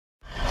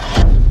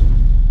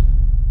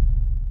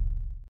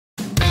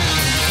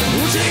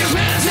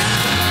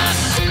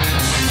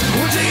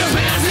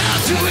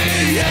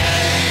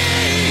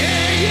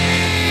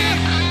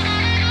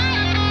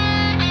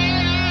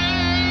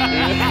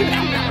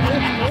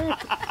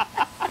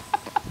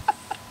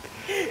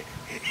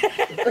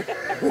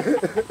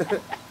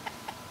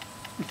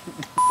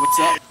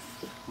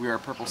We are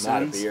Purple I'm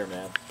out of Suns. beer,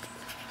 man.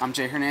 I'm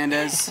Jay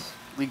Hernandez,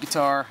 lead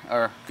guitar,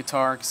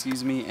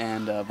 excuse me,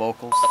 and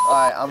vocals.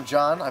 Hi, I'm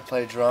John. I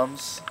play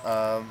drums,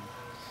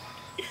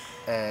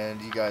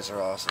 and you guys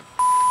are awesome.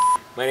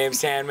 My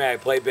name's Hanman. I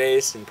play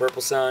bass in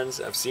Purple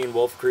Suns. I've seen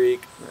Wolf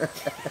Creek.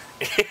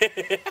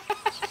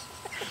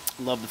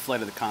 Love the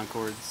Flight of the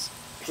Conchords.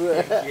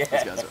 Yeah. These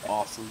guys are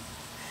awesome.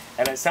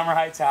 And at Summer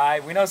Heights High,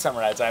 we know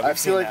Summer Heights High. I We've feel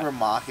seen like that. we're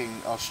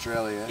mocking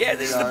Australia. Yeah,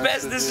 this is the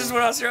best. This is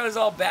what Australia's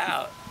all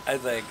about, I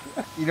think.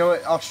 You know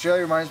what?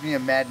 Australia reminds me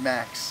of Mad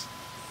Max.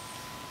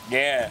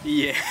 Yeah.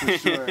 Yeah. For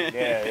sure.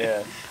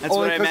 Yeah. That's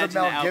Only what I because of imagine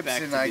the Mel Outback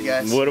Gibson, to I be.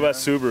 guess. What about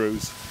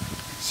Subarus?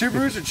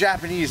 Subarus are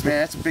Japanese, man.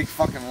 That's a big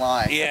fucking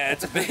lie. Yeah,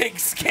 it's a big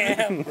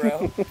scam,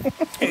 bro.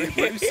 Where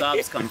do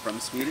Saabs come from?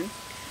 Sweden?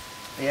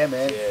 Yeah,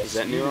 man. Yeah, Is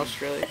that near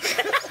Australia?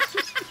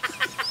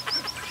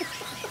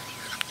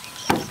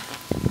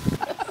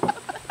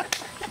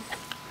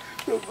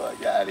 Get the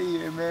fuck out of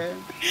here,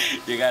 man.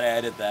 You gotta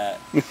edit that.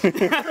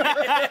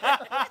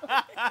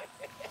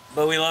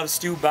 But we love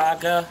Stu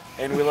Baca,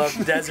 and we love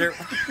Desert.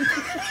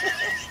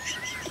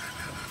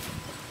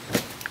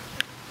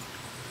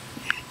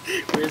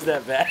 Where's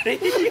that Batty?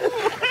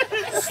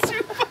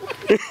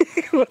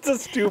 What's a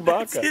Stu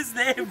That's Baca? his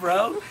name,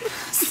 bro.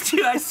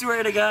 Stu, I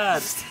swear to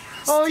God.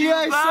 Oh yeah,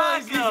 I saw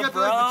it. Chewbacca, He's got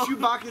bro. the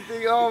Chewbacca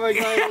thing. Oh my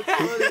god,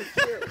 that's funny as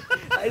shit.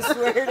 I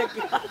swear to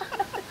God.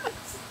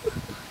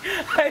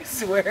 I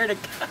swear to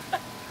God.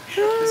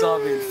 It's all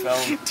being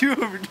filmed. Two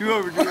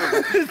over.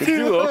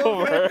 Two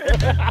over.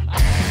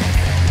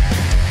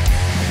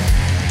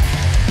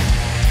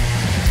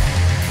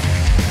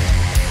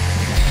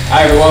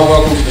 Hi everyone,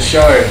 welcome to the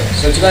show.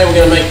 So today we're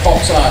going to make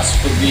Pop-Tarts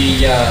for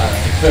the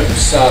Purple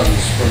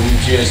Suns from New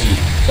Jersey.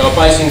 So our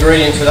base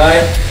ingredient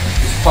today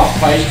is puff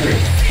pastry.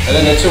 And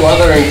then the two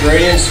other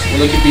ingredients,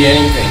 well, it could be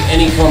anything.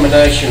 Any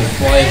combination of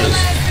flavours,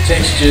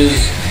 textures,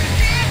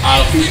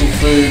 artificial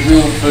food,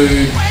 real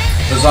food,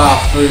 bizarre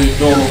food,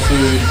 normal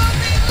food.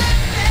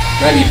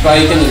 Maybe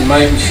bacon and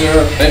maple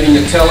syrup, maybe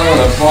Nutella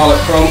and a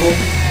violet crumble,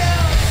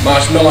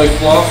 marshmallow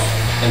fluff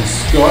and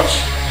scotch.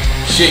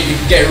 Shit, you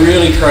can get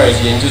really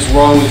crazy and just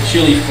roll with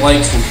chili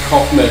flakes and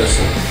cough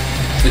medicine.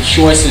 The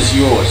choice is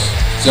yours.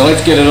 So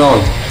let's get it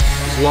on.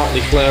 Just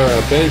lightly flour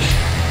our bench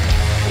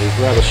and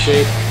grab a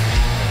sheet,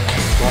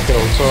 whack it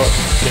on top,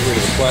 get rid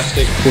of the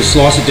plastic. We'll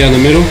slice it down the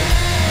middle.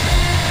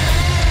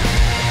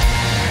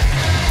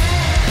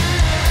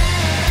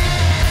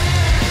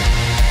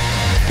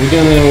 We're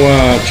going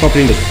to chop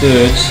it into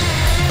thirds.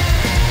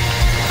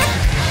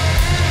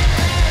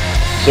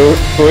 So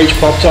for each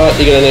Pop-Tart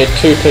you're going to need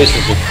 2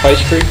 pieces of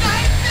pastry,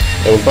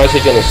 and we're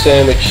basically going to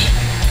sandwich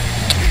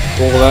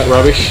all of that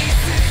rubbish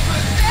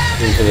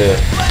into there.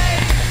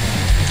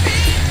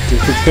 We'll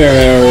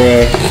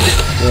prepare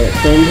our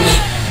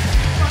crumble.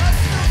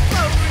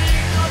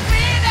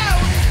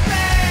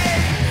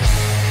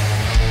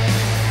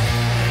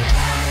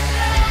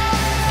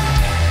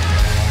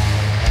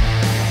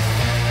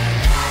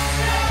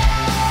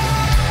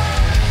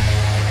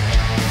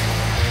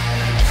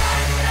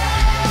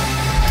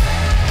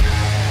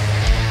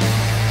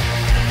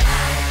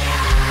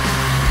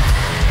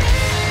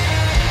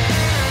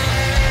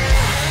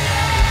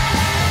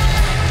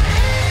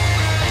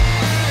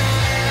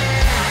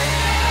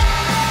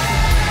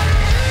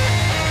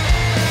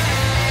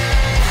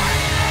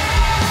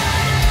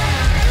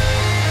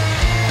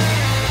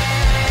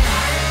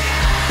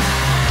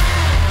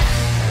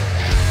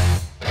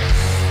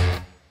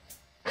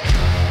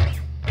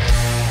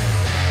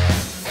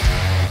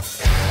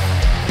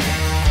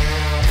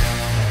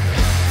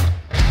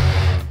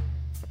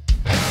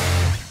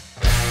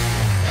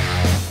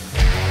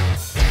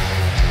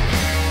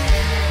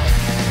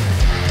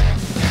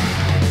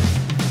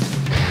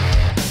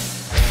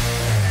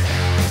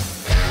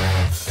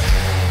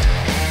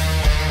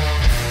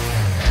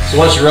 So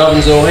once your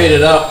oven's all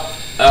heated up,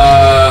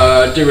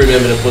 do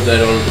remember to put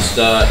that on at the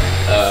start.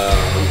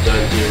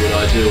 Don't do what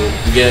I do and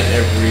forget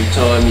every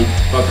time you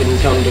fucking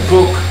come to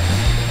cook.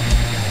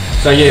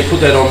 So yeah,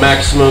 put that on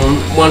maximum.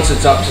 Once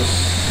it's up to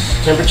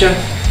temperature,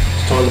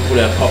 it's time to put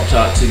our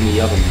Pop-Tarts in the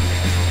oven.